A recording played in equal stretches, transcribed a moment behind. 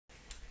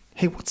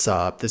Hey, what's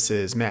up? This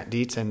is Matt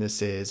Dietz, and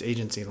this is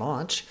Agency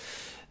Launch.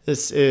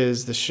 This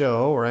is the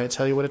show where I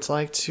tell you what it's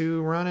like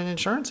to run an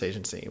insurance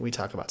agency. We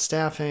talk about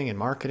staffing and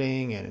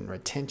marketing and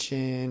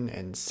retention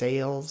and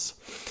sales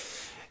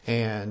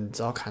and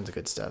all kinds of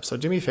good stuff. So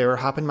do me a favor,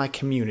 hop in my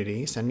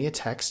community, send me a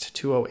text,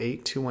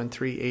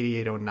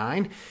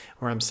 208-213-8809,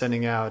 where I'm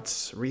sending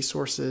out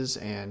resources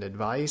and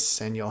advice,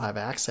 and you'll have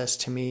access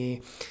to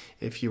me.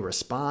 If you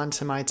respond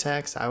to my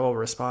text, I will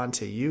respond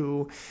to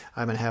you.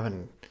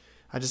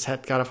 I just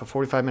got off a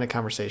 45-minute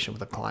conversation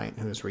with a client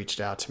who's reached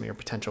out to me, or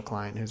potential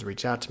client who's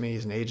reached out to me.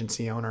 He's an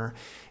agency owner.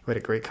 We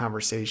had a great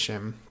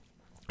conversation.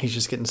 He's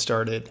just getting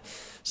started.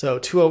 So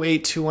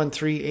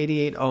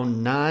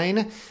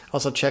 208-213-8809.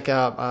 Also check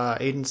out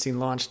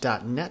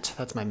agencylaunch.net.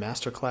 That's my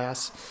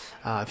masterclass.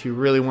 If you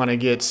really want to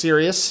get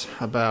serious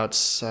about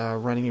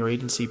running your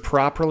agency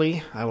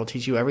properly, I will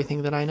teach you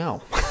everything that I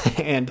know.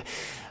 And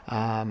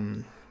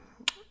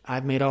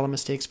I've made all the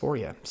mistakes for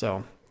you.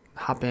 So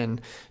hop in,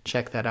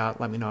 check that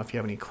out. Let me know if you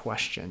have any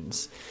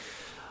questions.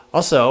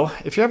 Also,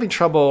 if you're having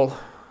trouble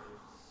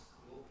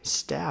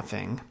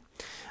staffing,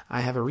 I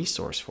have a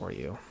resource for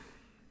you.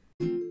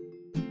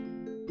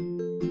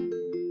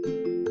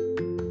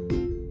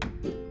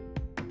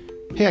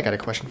 Hey, I got a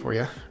question for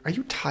you. Are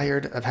you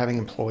tired of having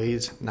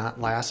employees not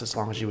last as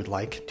long as you would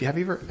like? Have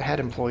you ever had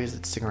employees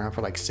that stick around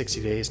for like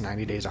 60 days,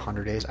 90 days,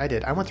 100 days? I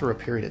did. I went through a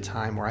period of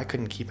time where I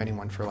couldn't keep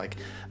anyone for like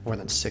more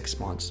than 6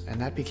 months,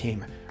 and that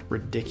became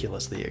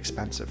ridiculously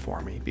expensive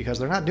for me because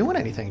they're not doing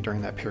anything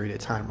during that period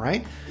of time,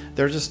 right?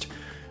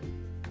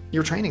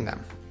 You're training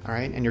them, all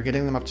right? And you're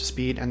getting them up to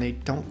speed, and they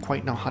don't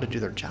quite know how to do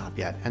their job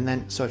yet. And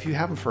then, so if you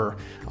have them for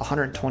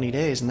 120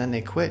 days and then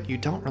they quit, you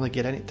don't really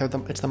get any,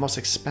 it's the most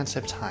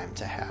expensive time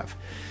to have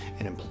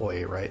an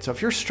employee, right? So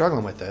if you're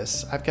struggling with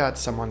this, I've got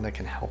someone that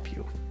can help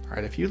you, all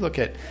right? If you look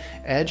at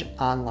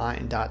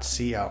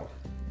edgeonline.co,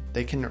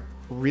 they can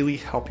really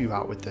help you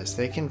out with this.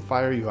 They can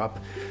fire you up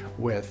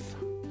with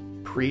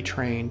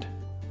pre-trained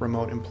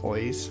remote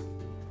employees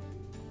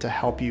to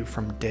help you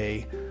from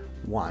day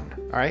one.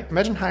 All right.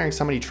 Imagine hiring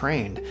somebody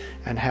trained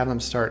and have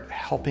them start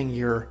helping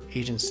your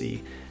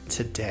agency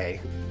today.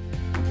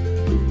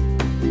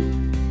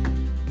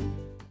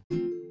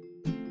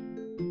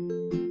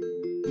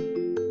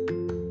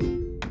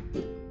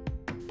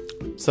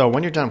 So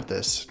when you're done with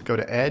this, go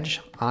to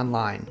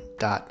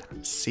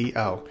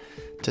edgeonline.co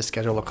to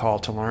schedule a call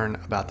to learn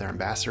about their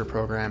ambassador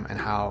program and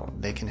how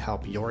they can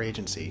help your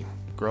agency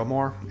grow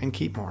more and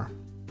keep more.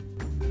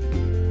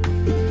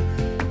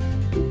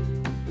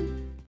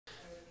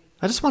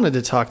 I just wanted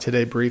to talk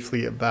today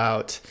briefly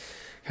about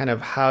kind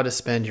of how to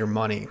spend your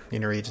money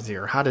in your agency,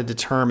 or how to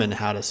determine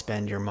how to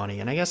spend your money.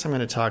 And I guess I'm going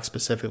to talk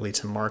specifically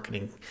to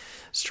marketing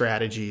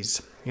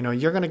strategies. You know,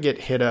 you're going to get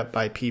hit up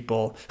by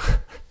people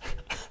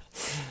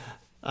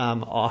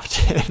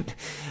often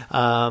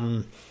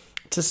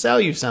to sell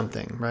you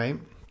something, right?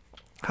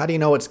 How do you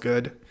know what's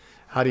good?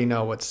 How do you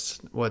know what's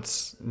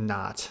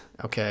not?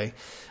 Okay.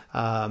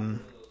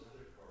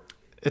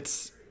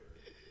 It's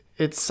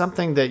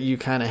something that you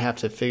kind of have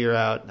to figure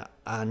out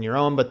on your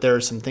own, but there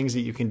are some things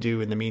that you can do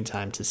in the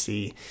meantime to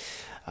see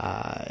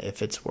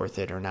if it's worth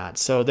it or not.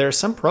 So there are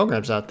some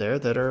programs out there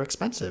that are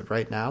expensive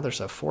right now. There's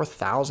a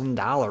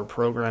 $4,000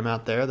 program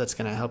out there that's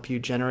going to help you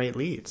generate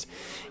leads.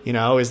 You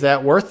know, is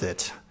that worth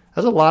it?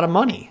 That's a lot of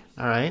money.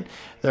 All right.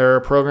 There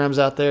are programs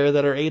out there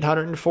that are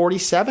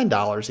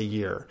 $847 a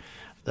year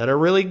that are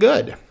really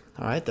good.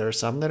 All right. There are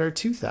some that are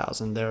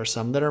 $2,000. There are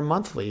some that are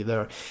monthly.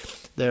 They're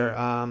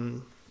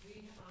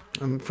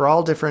for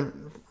all different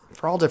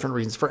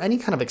reasons. For any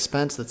kind of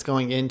expense that's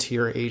going into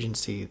your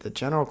agency, the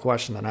general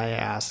question that I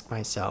ask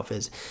myself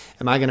is,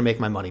 am I going to make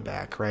my money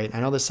back, right? I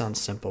know this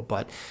sounds simple,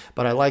 but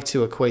I like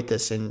to equate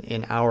this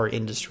in our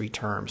industry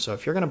terms. So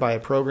if you're going to buy a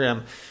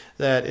program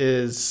that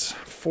is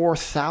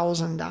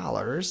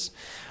 $4,000,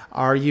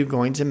 are you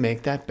going to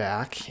make that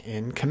back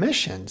in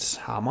commissions?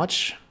 How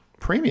much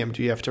premium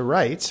do you have to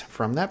write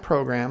from that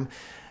program?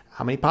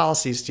 How many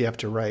policies do you have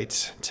to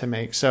write to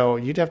make? So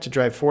you'd have to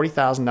drive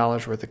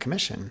 $40,000 worth of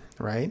commission,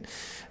 right,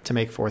 to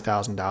make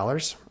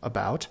 $4,000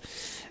 about.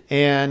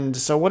 And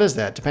so what is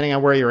that? Depending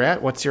on where you're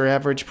at, what's your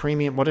average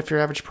premium? What if your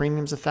average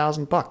premium is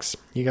 $1,000?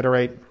 You got to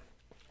write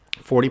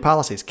 40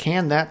 policies.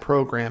 Can that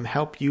program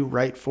help you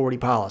write 40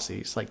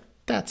 policies? Like,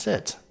 that's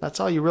it. That's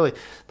all you really,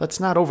 let's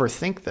not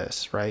overthink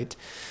this, right?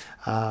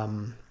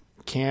 Can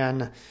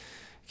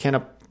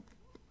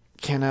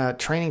a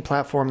training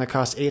platform that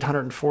costs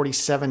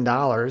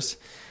 $847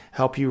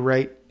 help you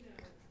write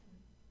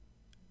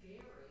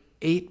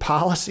 8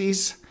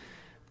 policies?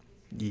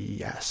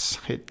 Yes,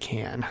 it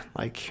can,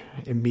 like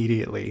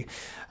immediately.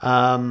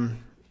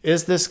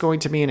 Is this going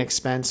to be an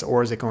expense,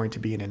 or is it going to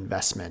be an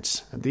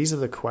investment? These are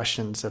the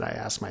questions that I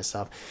ask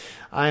myself.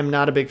 I am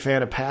not a big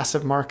fan of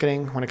passive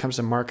marketing when it comes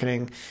to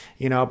marketing.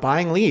 You know,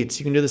 buying leads,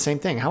 you can do the same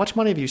thing. How much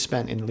money have you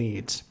spent in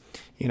leads?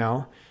 You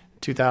know,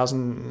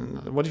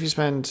 what if you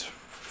spend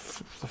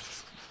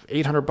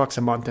 $800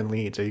 a month in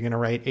leads? Are you going to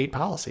write 8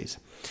 policies?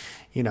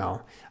 You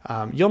know,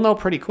 you'll know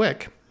pretty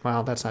quick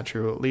Well, that's not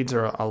true. Leads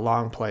are a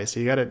long play. So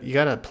you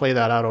gotta play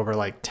that out over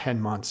like 10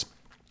 months.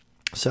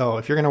 So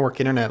if you're going to work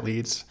internet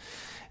leads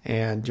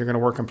and you're going to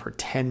work them for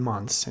 10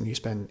 months and you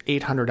spend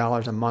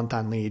 $800 a month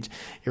on leads,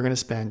 you're going to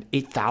spend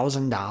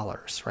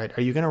 $8,000, right?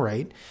 Are you going to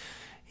write,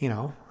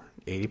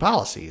 80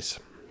 policies,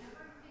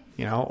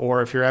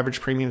 or if your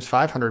average premium is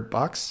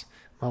 $500,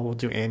 well, we'll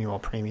do annual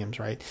premiums,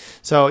 right?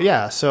 So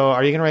yeah. So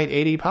are you going to write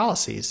 80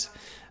 policies?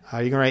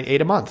 Are you going to write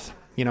 8 a month,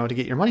 to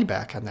get your money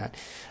back on that?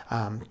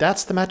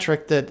 That's the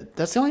metric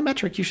that's the only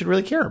metric you should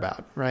really care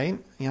about, right?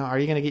 Are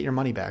you going to get your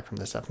money back from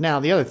this stuff? Now,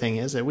 the other thing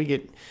is that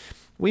we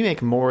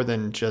make more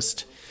than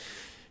just,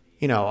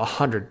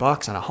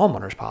 $100 on a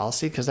homeowner's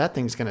policy, because that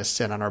thing's going to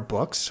sit on our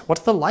books.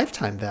 What's the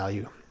lifetime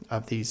value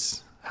of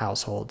these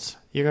households?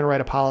 You're going to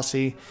write a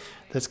policy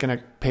that's going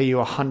to pay you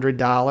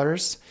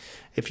 $100.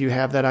 If you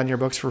have that on your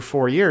books for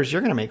 4 years,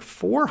 you're going to make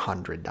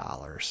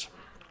 $400,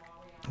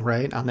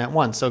 right, on that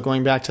one. So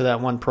going back to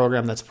that one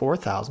program that's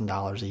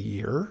 $4,000 a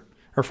year,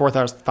 or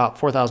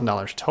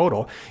 $4,000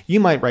 total, you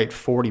might write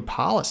 40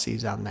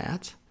 policies on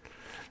that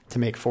to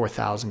make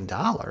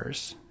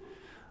 $4,000,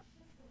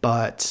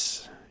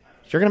 but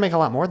you're going to make a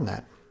lot more than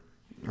that,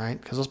 right?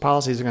 Because those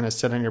policies are going to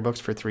sit on your books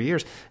for 3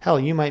 years. Hell,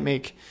 you might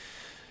make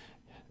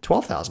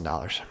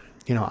 $12,000,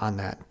 on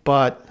that.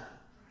 But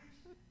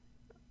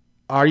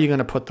are you going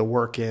to put the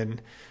work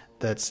in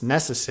that's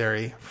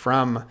necessary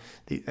from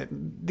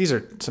these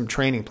are some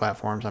training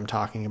platforms I'm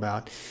talking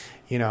about,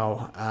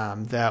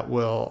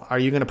 are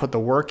you going to put the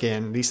work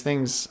in? These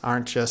things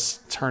aren't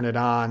just turn it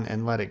on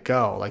and let it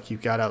go. Like,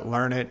 you've got to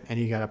learn it and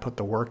you got to put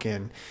the work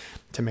in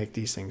to make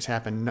these things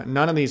happen.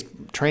 None of these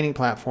training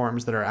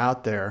platforms that are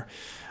out there,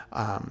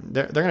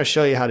 they're going to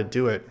show you how to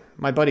do it.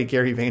 My buddy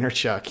Gary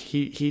Vaynerchuk,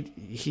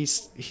 he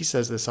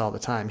says this all the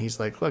time. He's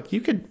like, look,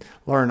 you could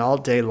learn all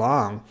day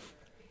long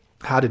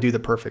how to do the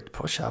perfect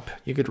push-up.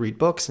 You could read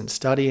books and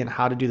study on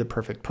how to do the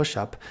perfect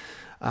push-up,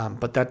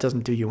 but that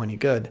doesn't do you any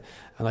good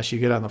unless you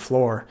get on the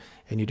floor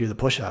and you do the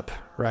push-up,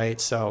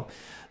 right? So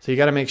you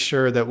got to make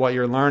sure that what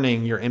you're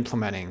learning, you're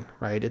implementing,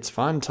 right? It's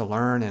fun to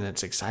learn and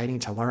it's exciting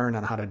to learn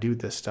on how to do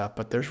this stuff,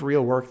 but there's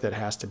real work that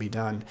has to be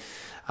done.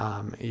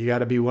 You got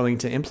to be willing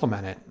to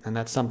implement it, and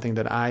that's something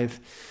that I've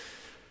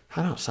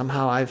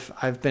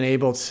been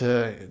able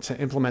to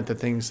implement the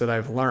things that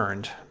I've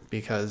learned,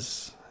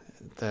 because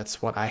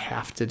that's what I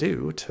have to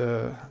do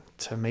to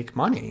make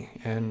money.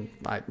 And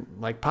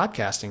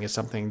podcasting is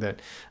something that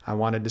I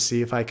wanted to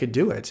see if I could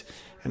do it.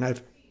 And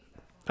I've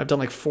done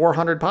like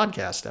 400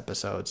 podcast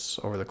episodes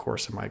over the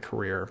course of my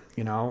career.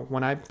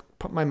 When I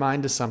put my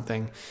mind to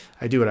something,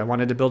 I do it. I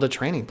wanted to build a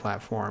training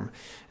platform,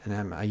 and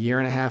I'm a year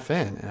and a half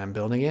in, and I'm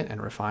building it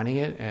and refining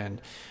it and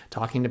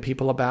talking to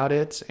people about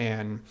it.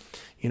 And,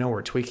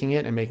 we're tweaking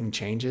it and making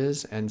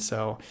changes. And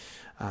so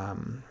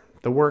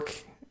the work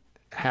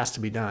has to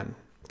be done.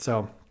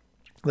 So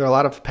there are a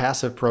lot of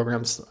passive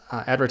programs,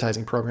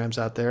 advertising programs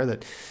out there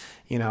that,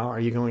 are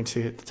you going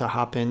to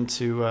hop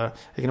into, are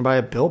you going to buy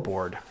a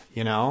billboard? Are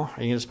you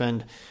going to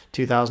spend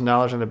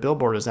 $2,000 on a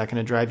billboard? Is that going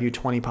to drive you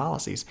 20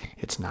 policies?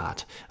 It's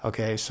not.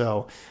 Okay.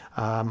 So,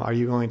 are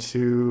you going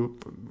to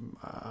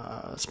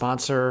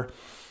sponsor,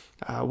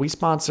 we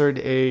sponsored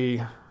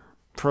a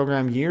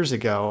program years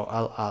ago,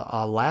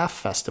 a laugh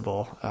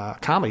festival,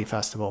 comedy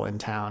festival in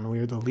town. We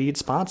were the lead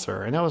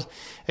sponsor, and it was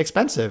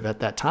expensive at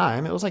that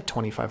time. It was like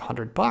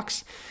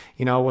 $2,500.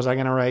 Was I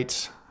going to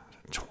write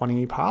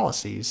 20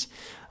 policies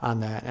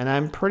on that? And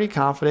I'm pretty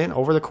confident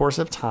over the course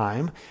of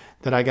time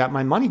that I got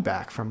my money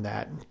back from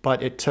that,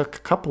 but it took a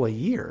couple of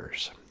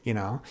years,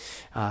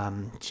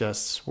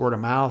 just word of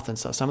mouth and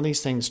stuff. Some of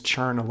these things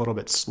churn a little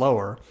bit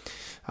slower.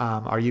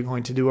 Are you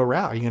going to do a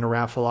raffle? Are you going to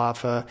raffle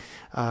off a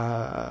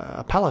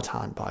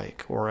Peloton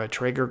bike or a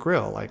Traeger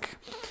grill, like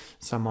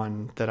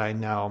someone that I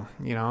know,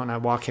 and I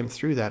walk him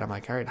through that. I'm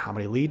like, all right, how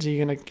many leads are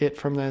you going to get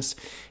from this?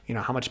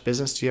 How much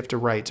business do you have to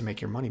write to make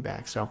your money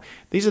back? So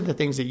these are the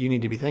things that you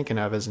need to be thinking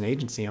of as an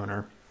agency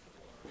owner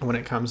when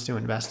it comes to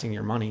investing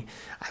your money.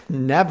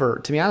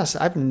 To be honest,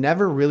 I've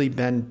never really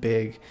been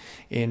big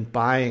in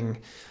buying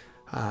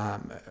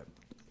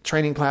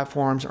training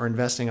platforms or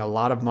investing a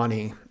lot of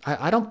money.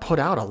 I don't put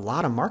out a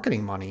lot of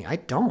marketing money. I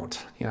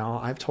don't.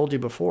 I've told you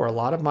before, a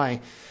lot of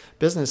my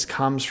business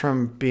comes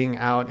from being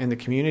out in the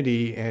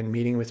community and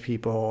meeting with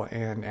people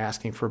and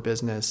asking for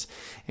business.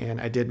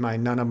 And I did my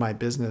None of My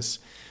Business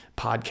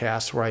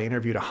podcast where I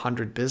interviewed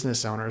 100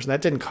 business owners. And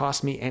that didn't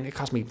cost me, and it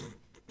cost me,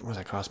 what does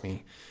that cost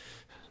me?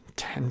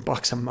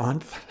 $10 a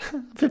month,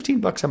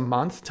 $15 a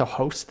month to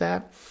host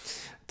that,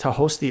 to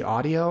host the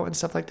audio and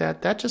stuff like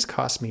that. That just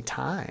cost me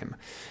time,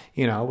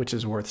 which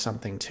is worth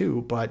something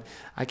too. But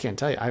I can't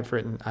tell you,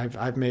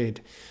 I've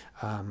made,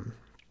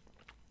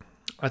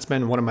 that's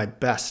been one of my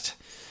best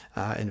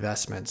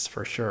investments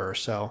for sure.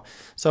 So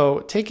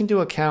take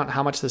into account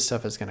how much this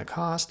stuff is going to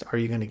cost. Are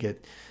you going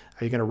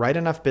to write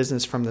enough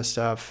business from this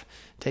stuff?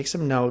 Take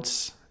some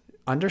notes,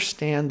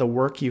 understand the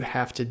work you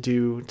have to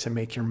do to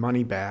make your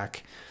money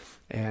back,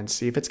 and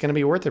see if it's going to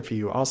be worth it for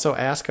you. Also,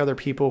 ask other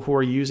people who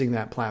are using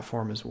that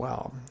platform as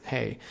well.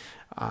 Hey,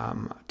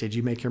 did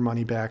you make your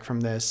money back from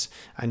this?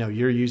 I know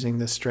you're using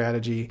this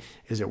strategy.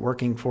 Is it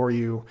working for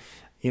you?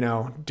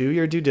 Do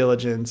your due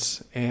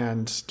diligence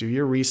and do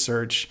your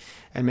research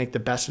and make the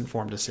best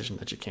informed decision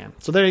that you can.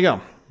 So there you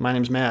go. My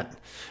name's Matt.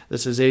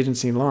 This is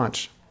Agency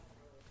Launch.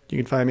 You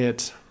can find me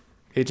at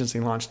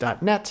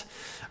agencylaunch.net.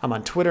 I'm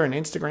on Twitter and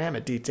Instagram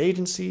at Deets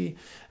Agency.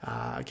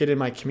 Get in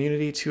my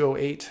community,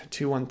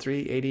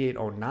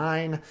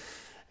 208-213-8809.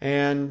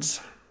 And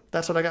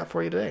that's what I got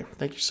for you today.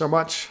 Thank you so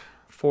much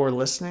for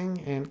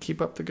listening, and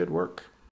keep up the good work.